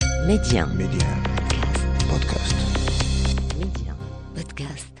Média. Podcast. Média.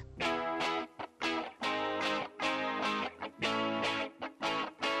 Podcast.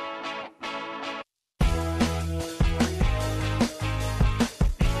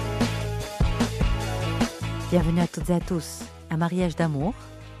 Bienvenue à toutes et à tous. Un mariage d'amour,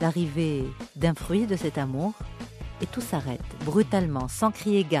 l'arrivée d'un fruit de cet amour, et tout s'arrête, brutalement, sans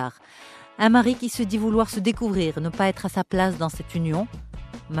crier gare. Un mari qui se dit vouloir se découvrir, ne pas être à sa place dans cette union.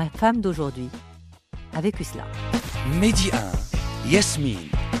 Ma femme d'aujourd'hui a vécu cela. Média 1, Yasmine,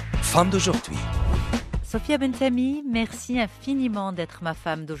 femme d'aujourd'hui. Sophia Bentamy, merci infiniment d'être ma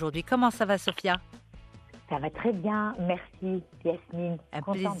femme d'aujourd'hui. Comment ça va, Sophia ? Ça va très bien, merci Yasmine. Un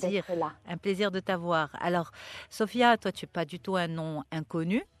Contente plaisir, d'être là. un plaisir de t'avoir. Alors, Sophia, toi, tu n'es pas du tout un nom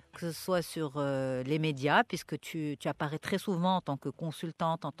inconnu, que ce soit sur les médias, puisque tu apparais très souvent en tant que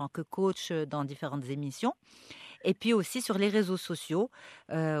consultante, en tant que coach dans différentes émissions. Et puis aussi sur les réseaux sociaux,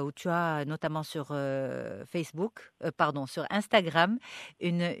 où tu as notamment sur sur Instagram,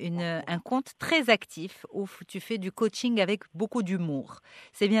 un compte très actif où tu fais du coaching avec beaucoup d'humour.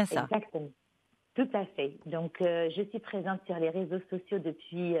 C'est bien ça ? Exactement. Tout à fait. Donc, je suis présente sur les réseaux sociaux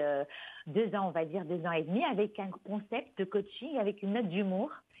depuis 2 ans, on va dire 2 ans et demi, avec un concept de coaching, avec une note d'humour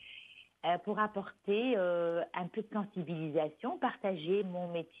pour apporter un peu de sensibilisation, partager mon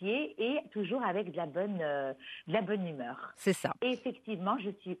métier et toujours avec de la bonne humeur. C'est ça. Et effectivement,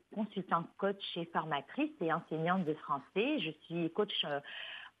 je suis consultante coach et formatrice et enseignante de français. Je suis coach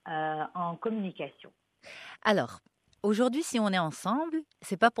en communication. Alors, aujourd'hui, si on est ensemble,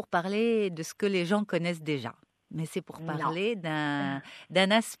 c'est pas pour parler de ce que les gens connaissent déjà, mais c'est pour parler d'un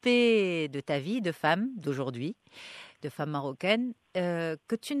aspect de ta vie de femme d'aujourd'hui, de femme marocaine,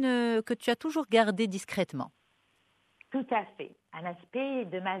 que tu as toujours gardé discrètement. Tout à fait. Un aspect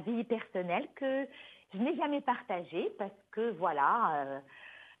de ma vie personnelle que je n'ai jamais partagé parce que voilà,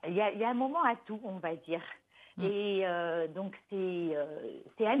 il y a un moment à tout, on va dire. Et donc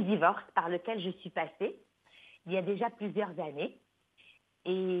c'est un divorce par lequel je suis passée il y a déjà plusieurs années.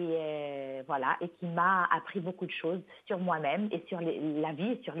 Et voilà, et qui m'a appris beaucoup de choses sur moi-même et sur la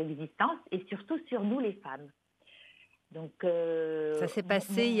vie, et sur l'existence et surtout sur nous les femmes. Donc ça s'est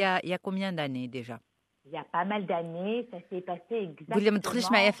passé il y a combien d'années déjà ? Il y a pas mal d'années, ça s'est passé exactement. Vous me trouvez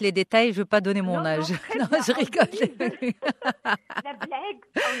les détails, je ne veux pas donner mon âge. Non, je rigole. La blague.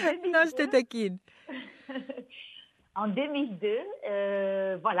 En 2002, non, je te taquine. En 2002,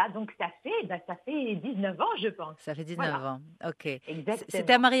 voilà, donc ça fait 19 ans, je pense. Ça fait 19 ans, ok. Exactement.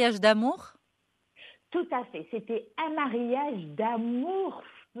 C'était un mariage d'amour ? Tout à fait. C'était un mariage d'amour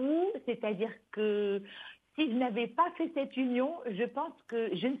fou, c'est-à-dire que si je n'avais pas fait cette union, je pense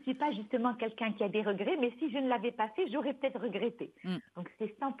que je ne suis pas justement quelqu'un qui a des regrets, mais si je ne l'avais pas fait, j'aurais peut-être regretté. Donc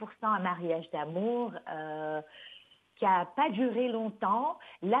c'est 100% un mariage d'amour qui n'a pas duré longtemps.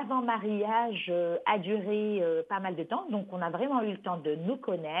 L'avant-mariage a duré pas mal de temps, donc on a vraiment eu le temps de nous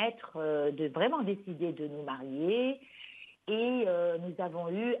connaître, de vraiment décider de nous marier. Et nous avons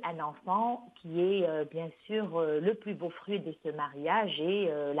eu un enfant qui est bien sûr le plus beau fruit de ce mariage et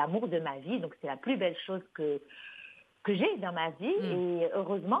l'amour de ma vie. Donc c'est la plus belle chose que j'ai dans ma vie. Et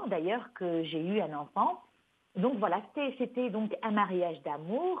heureusement d'ailleurs que j'ai eu un enfant. Donc voilà, c'était donc un mariage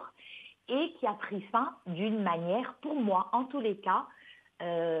d'amour et qui a pris fin d'une manière, pour moi en tous les cas,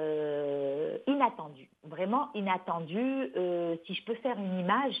 inattendue. Vraiment inattendue. Si je peux faire une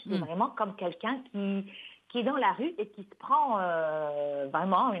image, c'est vraiment comme quelqu'un qui est dans la rue et qui se prend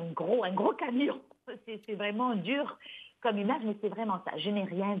vraiment un gros camion. C'est vraiment dur comme image, mais c'est vraiment ça. Je n'ai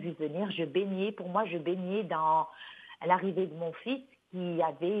rien vu venir. Je baignais dans l'arrivée de mon fils qui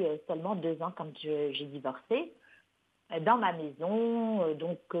avait seulement 2 ans quand j'ai divorcé, dans ma maison.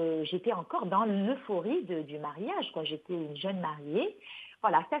 Donc, j'étais encore dans l'euphorie du mariage, quoi. J'étais une jeune mariée.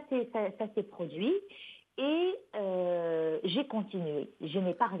 Voilà, ça s'est produit. Et j'ai continué. Je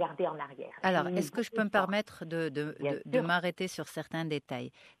n'ai pas regardé en arrière. Alors, est-ce que je peux me permettre de m'arrêter sur certains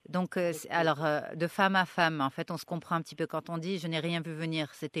détails ? Donc, de femme à femme, en fait, on se comprend un petit peu quand on dit « je n'ai rien vu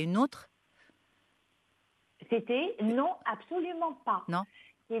venir ». C'était une autre ? Non, absolument pas. Non ?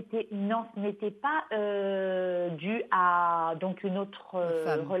 Non, ce n'était pas dû à donc une autre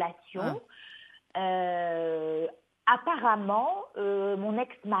relation. Apparemment, mon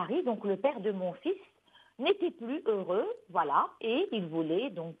ex-mari, donc le père de mon fils, n'était plus heureux, voilà, et il voulait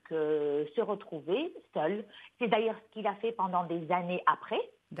donc se retrouver seul. C'est d'ailleurs ce qu'il a fait pendant des années après.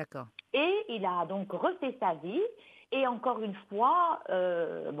 D'accord. Et il a donc refait sa vie, et encore une fois,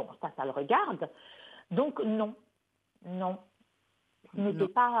 ça le regarde. Donc non. Ce n'était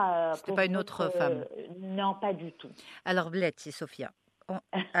pas... C'était pas une autre femme. Non, pas du tout. Alors, Sophia,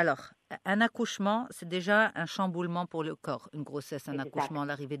 un accouchement, c'est déjà un chamboulement pour le corps. Une grossesse, un Exact. accouchement,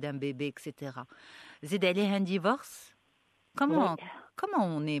 l'arrivée d'un bébé, etc. Zid Ali, un divorce. Oui, Comment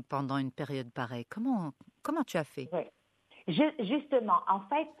on est pendant une période pareille? Comment tu as fait? oui. Justement, en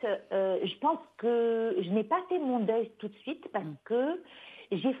fait, je pense que je n'ai pas fait mon deuil tout de suite parce que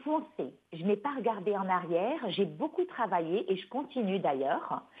j'ai foncé. Je n'ai pas regardé en arrière. J'ai beaucoup travaillé et je continue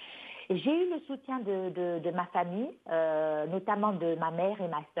d'ailleurs. J'ai eu le soutien de ma famille, notamment de ma mère et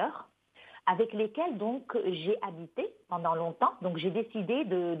ma sœur, avec lesquelles donc j'ai habité pendant longtemps. Donc j'ai décidé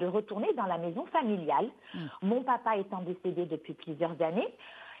de retourner dans la maison familiale. Mon papa étant décédé depuis plusieurs années.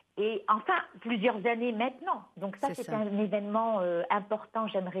 Et enfin, plusieurs années maintenant. Donc c'est un événement important,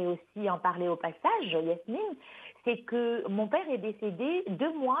 j'aimerais aussi en parler au passage, Yasmine, c'est que mon père est décédé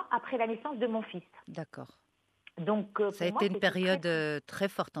 2 mois après la naissance de mon fils. D'accord. Donc, ça a été une période très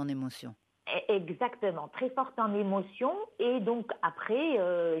forte en émotion. Exactement, très forte en émotion. Et donc après,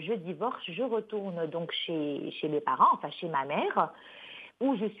 je divorce, je retourne donc chez mes parents, enfin chez ma mère,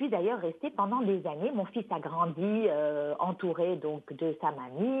 où je suis d'ailleurs restée pendant des années. Mon fils a grandi entouré donc de sa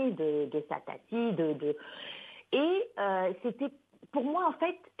mamie, de sa tati, et c'était pour moi en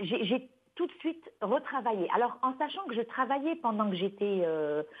fait, j'ai tout de suite retravaillé. Alors en sachant que je travaillais pendant que j'étais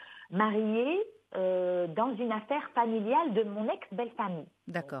mariée dans une affaire familiale de mon ex-belle-famille.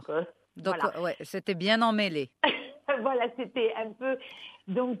 D'accord. Donc voilà. Ouais, c'était bien emmêlé. Voilà, c'était un peu.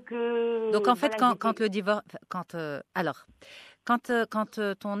 Donc en fait, voilà, quand le divorce, quand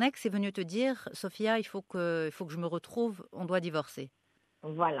ton ex est venu te dire, Sophia, il faut que je me retrouve, on doit divorcer.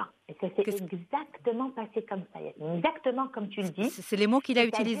 Voilà, et ça s'est exactement passé comme ça, exactement comme tu le dis. C'est les mots qu'il a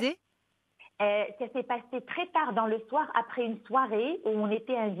utilisés? Ça s'est passé très tard dans le soir, après une soirée où on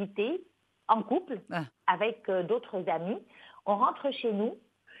était invités en couple avec d'autres amis. On rentre chez nous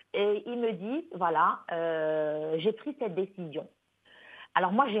et il me dit, voilà, j'ai pris cette décision.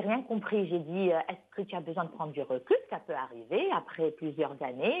 Alors moi, j'ai rien compris. J'ai dit, est-ce que tu as besoin de prendre du recul? Ça peut arriver après plusieurs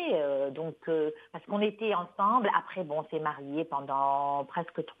années. Parce qu'on était ensemble. Après, bon, on s'est mariés pendant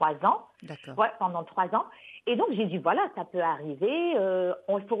presque 3 ans. D'accord. Ouais, pendant 3 ans. Et donc, j'ai dit, voilà, ça peut arriver.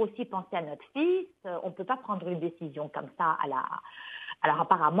 Il faut aussi penser à notre fils. On ne peut pas prendre une décision comme ça à la... Alors,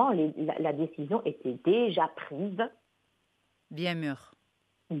 apparemment, la décision était déjà prise. Bien mûre.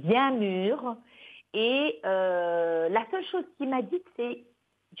 Bien mûre. Et la seule chose qu'il m'a dit, c'est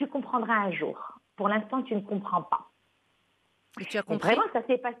 « tu comprendras un jour. Pour l'instant, tu ne comprends pas ». Et tu as compris? Et vraiment, ça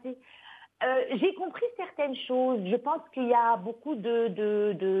s'est passé. J'ai compris certaines choses. Je pense qu'il y a beaucoup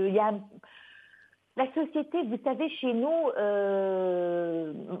il y a la société, vous savez, chez nous,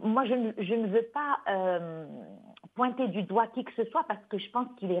 moi, je ne veux pas pointer du doigt qui que ce soit parce que je pense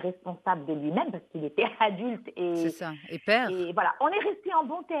qu'il est responsable de lui-même parce qu'il était adulte c'est ça, et père. Et voilà, on est resté en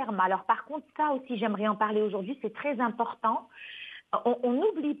bons termes. Alors par contre, ça aussi, j'aimerais en parler aujourd'hui, c'est très important. On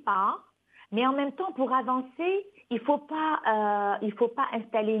n'oublie pas, mais en même temps, pour avancer, il faut pas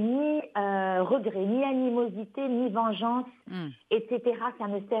installer ni regret, ni animosité, ni vengeance, etc. Ça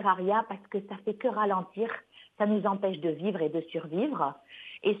ne sert à rien parce que ça fait que ralentir. Ça nous empêche de vivre et de survivre.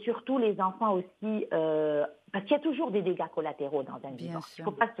 Et surtout, les enfants aussi, parce qu'il y a toujours des dégâts collatéraux dans un divorce. Il ne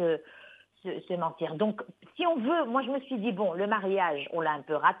faut pas se mentir. Donc, si on veut, moi je me suis dit, bon, le mariage, on l'a un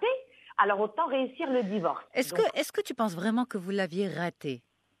peu raté, alors autant réussir le divorce. Est-ce que tu penses vraiment que vous l'aviez raté?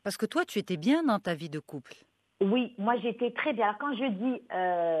 Parce que toi, tu étais bien dans ta vie de couple. Oui, moi j'étais très bien. Alors quand je dis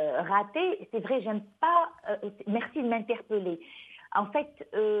raté, c'est vrai, j'aime pas, merci de m'interpeller. En fait,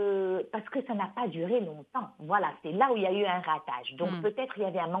 parce que ça n'a pas duré longtemps. Voilà, c'est là où il y a eu un ratage. Donc peut-être il y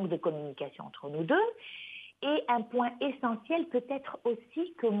avait un manque de communication entre nous deux. Et un point essentiel peut-être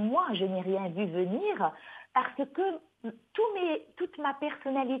aussi que moi, je n'ai rien vu venir parce que toute ma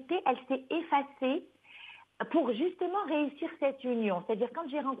personnalité, elle s'est effacée pour justement réussir cette union. C'est-à-dire quand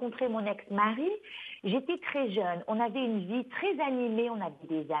j'ai rencontré mon ex-mari, j'étais très jeune. On avait une vie très animée, on avait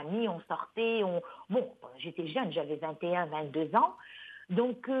des amis, on sortait. Bon, j'étais jeune, j'avais 21, 22 ans.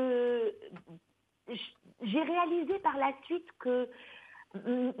 Donc, j'ai réalisé par la suite que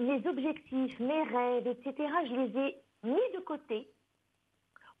mes objectifs, mes rêves, etc., je les ai mis de côté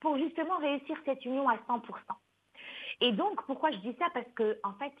pour justement réussir cette union à 100%. Et donc, pourquoi je dis ça? Parce que,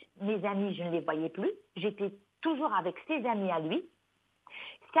 en fait, mes amis, je ne les voyais plus. J'étais toujours avec ses amis à lui,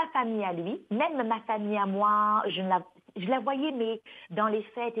 sa famille à lui, même ma famille à moi, je la voyais, mais dans les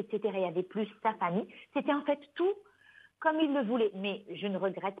fêtes, etc., il y avait plus sa famille. C'était en fait tout comme il le voulait. Mais je ne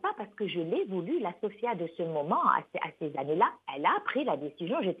regrette pas parce que je l'ai voulu. La Sophia de ce moment, à ces années-là, elle a pris la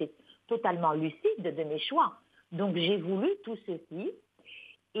décision. J'étais totalement lucide de mes choix. Donc, j'ai voulu tout ceci.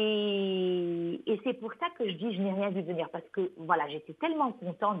 Et c'est pour ça que je dis je n'ai rien vu venir. Parce que, voilà, j'étais tellement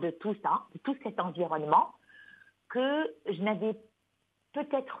contente de tout ça, de tout cet environnement, que je n'avais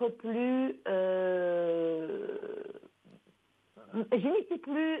peut-être plus... je n'étais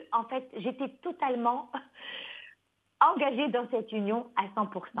plus... En fait, j'étais totalement engagée dans cette union à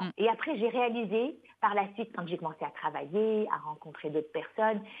 100%. Et après, j'ai réalisé, par la suite, quand j'ai commencé à travailler, à rencontrer d'autres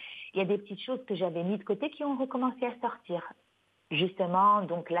personnes, il y a des petites choses que j'avais mis de côté qui ont recommencé à sortir. Justement,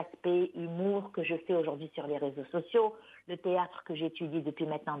 donc l'aspect humour que je fais aujourd'hui sur les réseaux sociaux, le théâtre que j'étudie depuis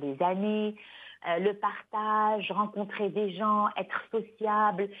maintenant des années, le partage, rencontrer des gens, être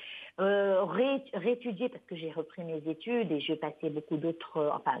sociable, réétudier parce que j'ai repris mes études et j'ai passé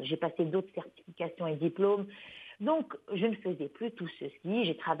j'ai passé d'autres certifications et diplômes. Donc, je ne faisais plus tout ceci.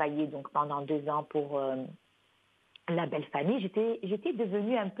 J'ai travaillé donc pendant 2 ans pour la belle famille. J'étais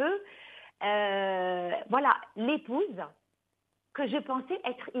devenue un peu, l'épouse que je pensais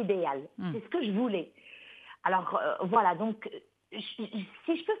être idéale. C'est ce que je voulais. Alors, donc, si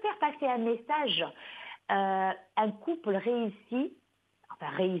je peux faire passer un message, un couple réussi,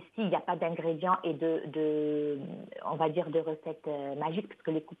 il n'y a pas d'ingrédients et on va dire, de recettes magiques, parce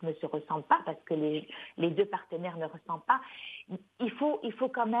que les couples ne se ressemblent pas, parce que les 2 partenaires ne ressemblent pas. Il faut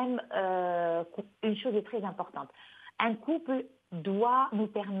quand même, une chose est très importante. Un couple doit nous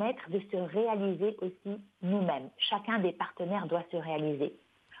permettre de se réaliser aussi nous-mêmes. Chacun des partenaires doit se réaliser.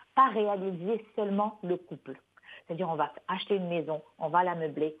 Pas réaliser seulement le couple. C'est-à-dire, on va acheter une maison, on va la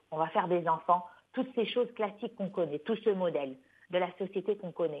meubler, on va faire des enfants, toutes ces choses classiques qu'on connaît, tout ce modèle de la société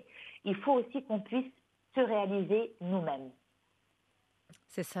qu'on connaît. Il faut aussi qu'on puisse se réaliser nous-mêmes.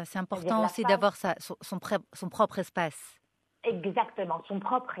 C'est ça, c'est important aussi d'avoir son propre espace. Exactement, son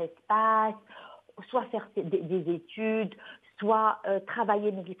propre espace, soit faire des études, soit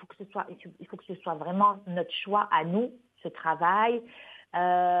travailler, mais il faut que ce soit vraiment notre choix à nous, ce travail.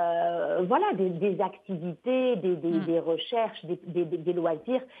 Des activités, des recherches, des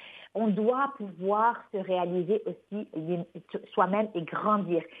loisirs. On doit pouvoir se réaliser aussi soi-même et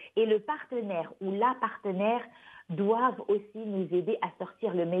grandir. Et le partenaire ou la partenaire doivent aussi nous aider à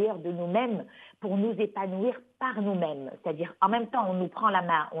sortir le meilleur de nous-mêmes pour nous épanouir par nous-mêmes. C'est-à-dire, en même temps, on nous prend la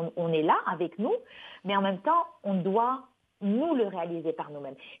main, on est là avec nous, mais en même temps, on doit nous le réaliser par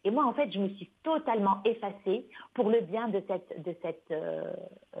nous-mêmes. Et moi, en fait, je me suis totalement effacée pour le bien de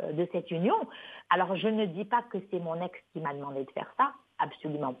cette union. Alors, je ne dis pas que c'est mon ex qui m'a demandé de faire ça,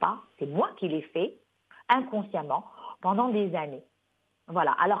 absolument pas. C'est moi qui l'ai fait, inconsciemment, pendant des années.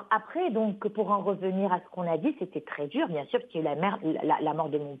 Voilà. Alors après, donc, pour en revenir à ce qu'on a dit, c'était très dur, bien sûr, parce qu'il y a eu la mort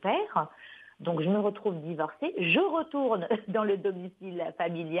de mon père. Donc, je me retrouve divorcée. Je retourne dans le domicile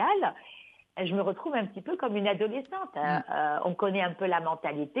familial. Je me retrouve un petit peu comme une adolescente. On connaît un peu la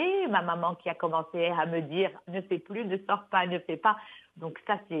mentalité. Ma maman qui a commencé à me dire « ne fais plus, ne sors pas, ne fais pas ». Donc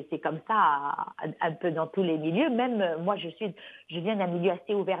ça, c'est comme ça un peu dans tous les milieux. Même moi, je viens d'un milieu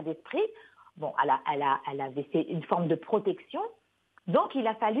assez ouvert d'esprit. Bon, elle avait une forme de protection. Donc, il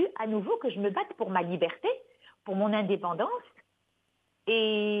a fallu à nouveau que je me batte pour ma liberté, pour mon indépendance.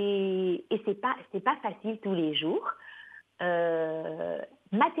 Et c'est pas facile tous les jours.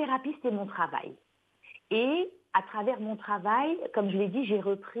 Ma thérapie, c'est mon travail. Et à travers mon travail, comme je l'ai dit, j'ai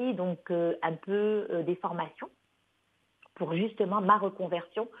repris donc un peu des formations pour justement ma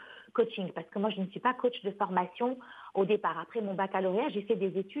reconversion coaching. Parce que moi, je ne suis pas coach de formation au départ. Après mon baccalauréat, j'ai fait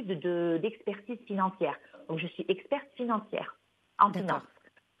des études d'expertise financière. Donc, je suis experte financière en finance.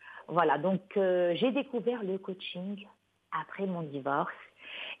 Voilà, donc j'ai découvert le coaching après mon divorce.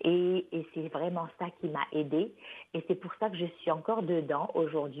 Et c'est vraiment ça qui m'a aidée. Et c'est pour ça que je suis encore dedans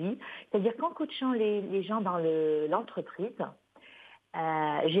aujourd'hui. C'est-à-dire qu'en coachant les gens dans l'entreprise,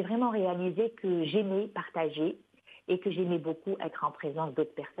 j'ai vraiment réalisé que j'aimais partager et que j'aimais beaucoup être en présence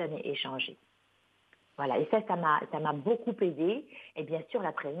d'autres personnes et échanger. Voilà, et ça m'a beaucoup aidée. Et bien sûr,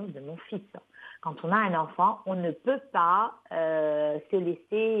 la présence de mon fils. Quand on a un enfant, on ne peut pas se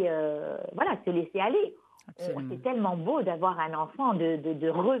laisser aller. C'est tellement beau d'avoir un enfant, de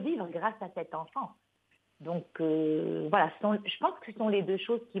revivre grâce à cet enfant. Donc, je pense que ce sont les 2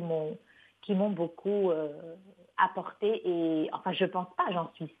 choses qui m'ont beaucoup apporté. Et enfin, je pense pas,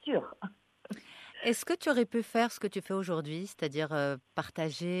 j'en suis sûre. Est-ce que tu aurais pu faire ce que tu fais aujourd'hui, c'est-à-dire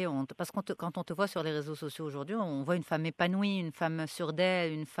partager, parce que quand on te voit sur les réseaux sociaux aujourd'hui, on voit une femme épanouie, une femme sûre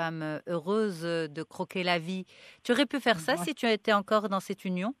d'elle, une femme heureuse de croquer la vie. Tu aurais pu faire ça si tu étais encore dans cette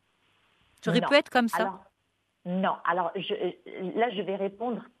union? Tu aurais pu être comme ça? Non. Alors, là, je vais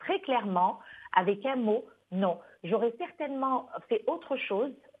répondre très clairement avec un mot, non. J'aurais certainement fait autre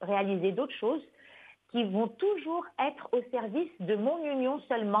chose, réalisé d'autres choses qui vont toujours être au service de mon union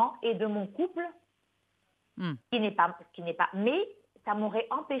seulement et de mon couple, qui n'est pas. Mais ça m'aurait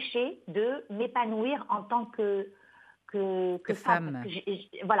empêché de m'épanouir en tant que Que femme. Parce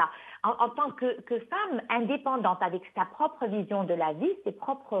que voilà, en tant que femme indépendante avec sa propre vision de la vie, ses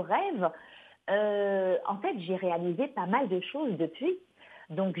propres rêves, en fait, j'ai réalisé pas mal de choses depuis.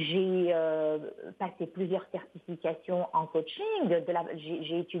 Donc, j'ai passé plusieurs certifications en coaching.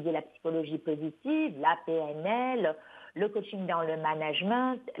 J'ai étudié la psychologie positive, la PNL, le coaching dans le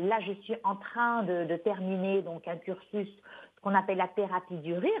management. Là, je suis en train de terminer donc un cursus qu'on appelle la thérapie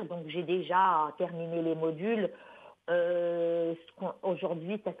du rire. Donc, j'ai déjà terminé les modules.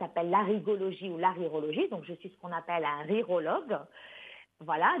 Aujourd'hui, ça s'appelle la rigologie ou la rirologie. Donc, je suis ce qu'on appelle un rirologue.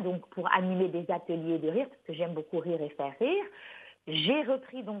 Voilà, donc pour animer des ateliers de rire, parce que j'aime beaucoup rire et faire rire. J'ai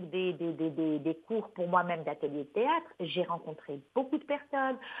repris donc des cours pour moi-même d'ateliers de théâtre. J'ai rencontré beaucoup de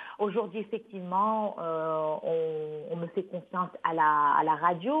personnes. Aujourd'hui, effectivement, on me fait confiance à la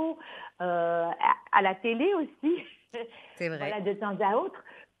radio, à la télé aussi. C'est vrai. Voilà, de temps à autre.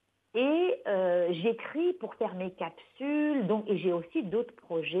 Et j'écris pour faire mes capsules. Donc, et j'ai aussi d'autres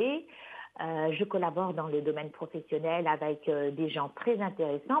projets. Je collabore dans le domaine professionnel avec des gens très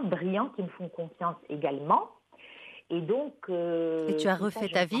intéressants, brillants, qui me font confiance également. Et donc, et tu as refait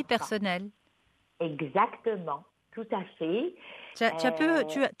ta vie personnelle. Exactement, tout à fait.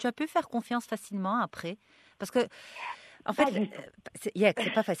 Tu as pu faire confiance facilement après, parce que en fait,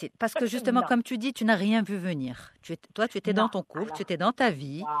 c'est pas facile. Parce que justement, comme tu dis, tu n'as rien vu venir. Toi, tu étais dans ton couple, tu étais dans ta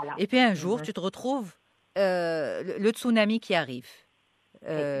vie, voilà. Et puis un jour, tu te retrouves le tsunami qui arrive.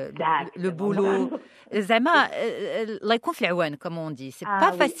 Le boulot, Zama, comme on dit, c'est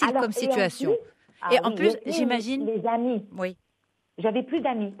pas facile. Alors, comme situation. En plus, j'imagine. Les amis. Oui. J'avais plus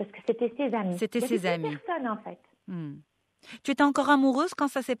d'amis parce que c'était ses amis. C'était ses amis. Personne en fait. Tu étais encore amoureuse quand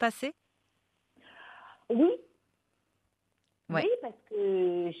ça s'est passé? Oui. Ouais. Oui, parce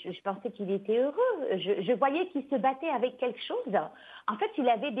que je pensais qu'il était heureux. Je voyais qu'il se battait avec quelque chose. En fait, il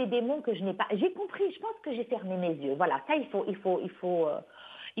avait des démons que je n'ai pas. J'ai compris. Je pense que j'ai fermé mes yeux. Voilà, ça il faut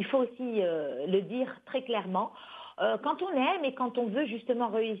aussi le dire très clairement. Quand on aime et quand on veut justement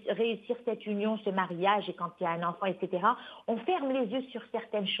réussir cette union, ce mariage, et quand il y a un enfant, etc., on ferme les yeux sur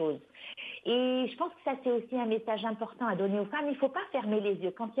certaines choses. Et je pense que ça, c'est aussi un message important à donner aux femmes. Il ne faut pas fermer les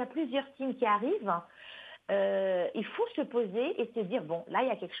yeux. Quand il y a plusieurs signes qui arrivent, il faut se poser et se dire, bon, là, il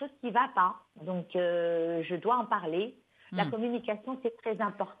y a quelque chose qui ne va pas. Donc, je dois en parler. La communication, c'est très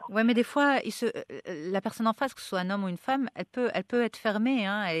important. Oui, mais des fois, la personne en face, que ce soit un homme ou une femme, elle peut être fermée.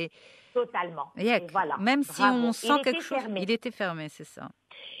 Hein, Totalement. Et voilà. Même si on sent quelque chose, il était fermé, c'est ça.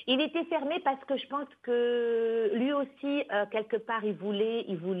 Il était fermé parce que je pense que lui aussi, quelque part, il voulait.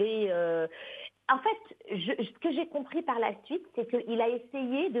 En fait, ce que j'ai compris par la suite, c'est qu'il a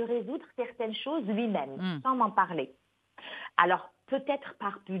essayé de résoudre certaines choses lui-même, sans m'en parler. Alors, peut-être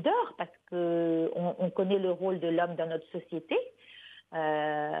par pudeur, parce qu'on connaît le rôle de l'homme dans notre société.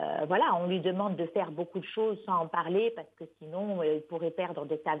 Voilà, on lui demande de faire beaucoup de choses sans en parler, parce que sinon, il pourrait perdre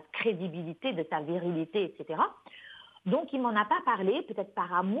de sa crédibilité, de sa virilité, etc. Donc, il m'en a pas parlé, peut-être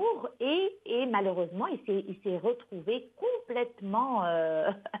par amour, et malheureusement, il s'est retrouvé complètement,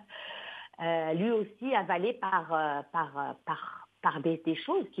 lui aussi, avalé par des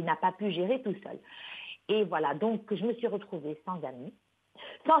choses qu'il n'a pas pu gérer tout seul. Et voilà, donc je me suis retrouvée sans amis,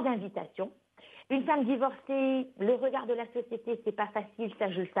 sans invitation. Une femme divorcée, le regard de la société, c'est pas facile, ça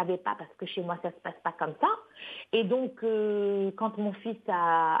je le savais pas parce que chez moi ça se passe pas comme ça. Et donc quand mon fils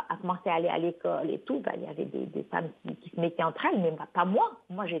a commencé à aller à l'école et tout, il y avait des femmes qui se mettaient entre elles, mais pas moi.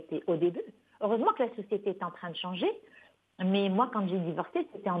 Moi j'étais au début. Heureusement que la société est en train de changer, mais moi quand j'ai divorcé,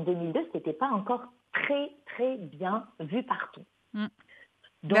 c'était en 2002, c'était pas encore très très bien vu partout.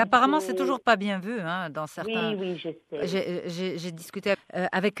 Donc, mais apparemment, c'est toujours pas bien vu, hein, dans certains. Oui, je sais. J'ai discuté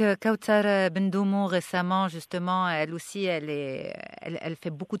avec Kautar Bendoumou récemment, justement. Elle aussi, elle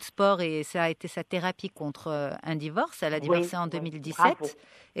fait beaucoup de sport et ça a été sa thérapie contre un divorce. Elle a divorcé en 2017 bravo.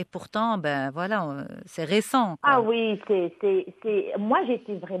 Et pourtant, voilà, c'est récent. Quoi. Ah oui, moi,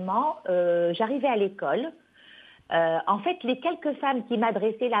 j'étais vraiment. J'arrivais à l'école. En fait, les quelques femmes qui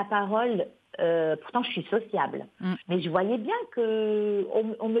m'adressaient la parole. Pourtant, je suis sociable. Mais je voyais bien qu'on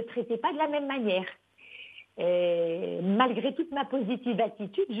ne me traitait pas de la même manière. Malgré toute ma positive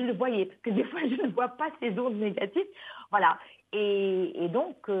attitude, je le voyais. Parce que des fois, je ne vois pas ces ondes négatives. Voilà. Et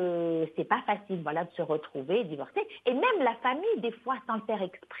donc, c'est pas facile voilà, de se retrouver, divorcer. Et même la famille, des fois, sans le faire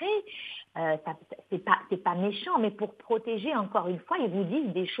exprès, c'est pas méchant. Mais pour protéger, encore une fois, ils vous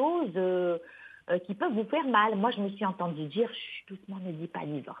disent des choses... qui peuvent vous faire mal. Moi, je me suis entendue dire « doucement, ne dis pas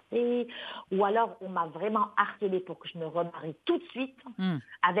divorcer » ou alors on m'a vraiment harcelée pour que je me remarie tout de suite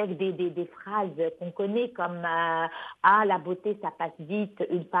avec des phrases qu'on connaît comme « Ah, la beauté, ça passe vite,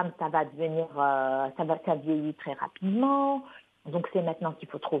 une femme, ça va devenir... ça vieillit très rapidement ». Donc, c'est maintenant qu'il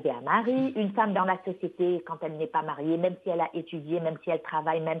faut trouver un mari. Une femme dans la société, quand elle n'est pas mariée, même si elle a étudié, même si elle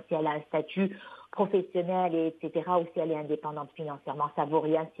travaille, même si elle a un statut professionnel, etc., ou si elle est indépendante financièrement, ça vaut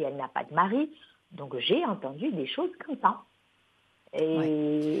rien si elle n'a pas de mari. Donc, j'ai entendu des choses comme ça.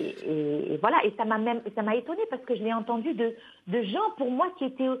 Et voilà. Et ça m'a étonnée parce que je l'ai entendu de gens, pour moi, qui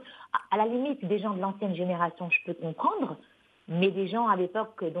étaient, à la limite, des gens de l'ancienne génération, je peux comprendre, mais des gens à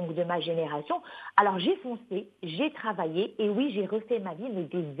l'époque donc de ma génération. Alors j'ai foncé, j'ai travaillé et oui, j'ai refait ma vie, mais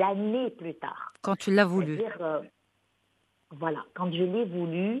des années plus tard. Quand tu l'as voulu. C'est-à-dire, voilà, quand je l'ai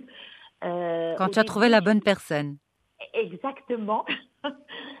voulu. Quand tu as trouvé la bonne personne. Exactement. Donc,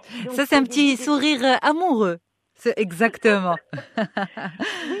 ça, c'est un petit sourire amoureux. C'est exactement.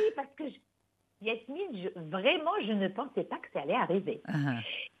 Oui, parce que Yasmine, vraiment, je ne pensais pas que ça allait arriver.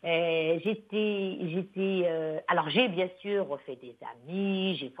 Alors, j'ai bien sûr fait des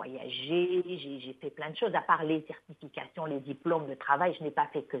amis, j'ai voyagé, j'ai fait plein de choses. À part les certifications, les diplômes, le travail, je n'ai pas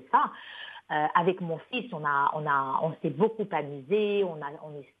fait que ça. Avec mon fils, on s'est beaucoup amusé, on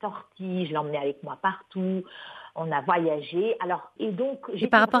est sortis, je l'ai emmené avec moi partout, on a voyagé. Alors, et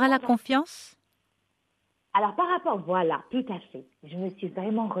par rapport à la confiance ? Alors, par rapport, voilà, tout à fait. Je me suis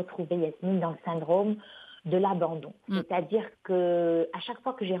vraiment retrouvée, Yasmine, dans le syndrome de l'abandon. C'est-à-dire que à chaque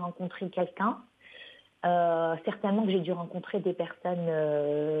fois que j'ai rencontré quelqu'un, certainement que j'ai dû rencontrer des personnes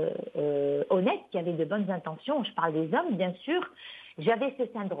honnêtes, qui avaient de bonnes intentions. Je parle des hommes, bien sûr. J'avais ce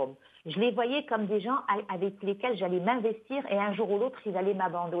syndrome. Je les voyais comme des gens avec lesquels j'allais m'investir et un jour ou l'autre, ils allaient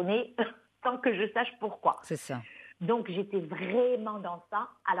m'abandonner sans que je sache pourquoi. C'est ça. Donc, j'étais vraiment dans ça.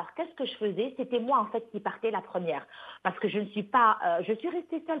 Alors, qu'est-ce que je faisais ? C'était moi, en fait, qui partais la première. Parce que je suis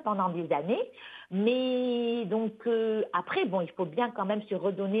restée seule pendant des années. Mais donc, après, bon, il faut bien quand même se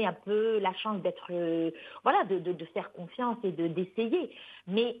redonner un peu la chance d'être, de faire confiance et d'essayer.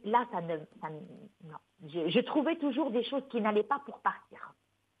 Mais là, non. Je trouvais toujours des choses qui n'allaient pas pour partir.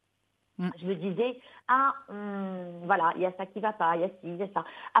 Je me disais, voilà, il y a ça qui va pas, il y a ci, il y a ça.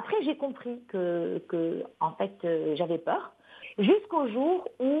 Après, j'ai compris que en fait, j'avais peur. Jusqu'au jour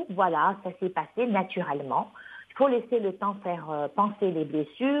où, voilà, ça s'est passé naturellement. Il faut laisser le temps faire penser les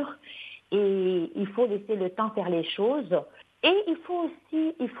blessures et il faut laisser le temps faire les choses. Et il faut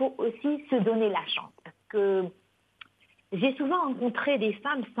aussi se donner la chance. Parce que j'ai souvent rencontré des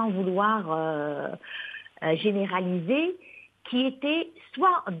femmes, sans vouloir généraliser, qui était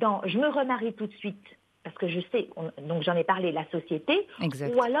soit dans « je me remarie tout de suite », parce que je sais, donc j'en ai parlé, la société,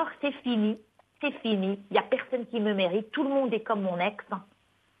 exact. Ou alors c'est fini, il n'y a personne qui me mérite, tout le monde est comme mon ex.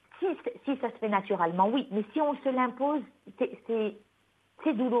 Si ça se fait naturellement, oui, mais si on se l'impose,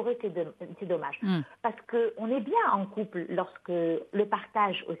 c'est douloureux, c'est dommage. Parce qu'on est bien en couple lorsque le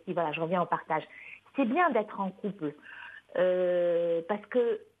partage aussi, voilà, je reviens au partage, c'est bien d'être en couple, parce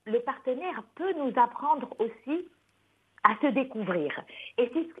que le partenaire peut nous apprendre aussi à se découvrir.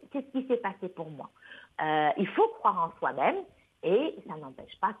 Et c'est ce qui s'est passé pour moi. Il faut croire en soi-même et ça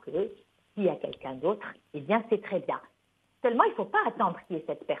n'empêche pas que s'il y a quelqu'un d'autre, eh bien c'est très bien. Seulement, il ne faut pas attendre qu'il y ait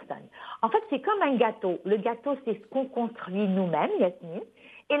cette personne. En fait, c'est comme un gâteau. Le gâteau, c'est ce qu'on construit nous-mêmes, Yasmine,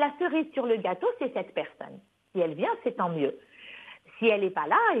 et la cerise sur le gâteau, c'est cette personne. Si elle vient, c'est tant mieux. Si elle n'est pas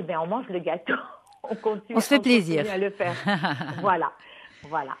là, eh bien on mange le gâteau. On se fait plaisir à le faire. Voilà.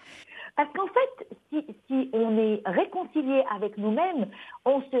 Parce qu'en fait, si on est réconcilié avec nous-mêmes,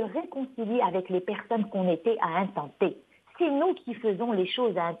 on se réconcilie avec les personnes qu'on était à un temps T. C'est nous qui faisons les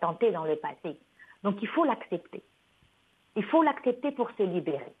choses à un temps T dans le passé. Donc il faut l'accepter. Il faut l'accepter pour se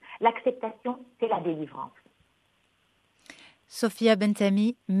libérer. L'acceptation, c'est la délivrance. Sophia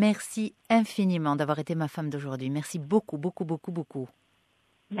Bentamy, merci infiniment d'avoir été ma femme d'aujourd'hui. Merci beaucoup, beaucoup, beaucoup, beaucoup.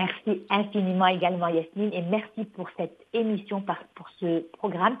 Merci infiniment également, Yasmine, et merci pour cette émission, pour ce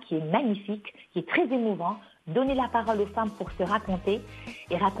programme qui est magnifique, qui est très émouvant. Donner la parole aux femmes pour se raconter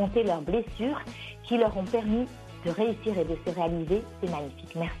et raconter leurs blessures qui leur ont permis de réussir et de se réaliser, c'est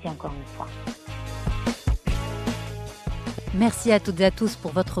magnifique. Merci encore une fois. Merci à toutes et à tous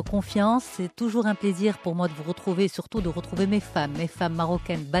pour votre confiance. C'est toujours un plaisir pour moi de vous retrouver, surtout de retrouver mes femmes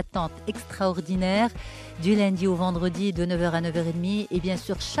marocaines battantes, extraordinaires, du lundi au vendredi de 9h à 9h30. Et bien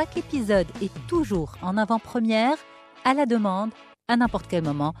sûr, chaque épisode est toujours en avant-première, à la demande, à n'importe quel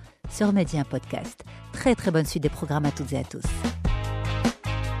moment, sur Média Podcast. Très très bonne suite des programmes à toutes et à tous.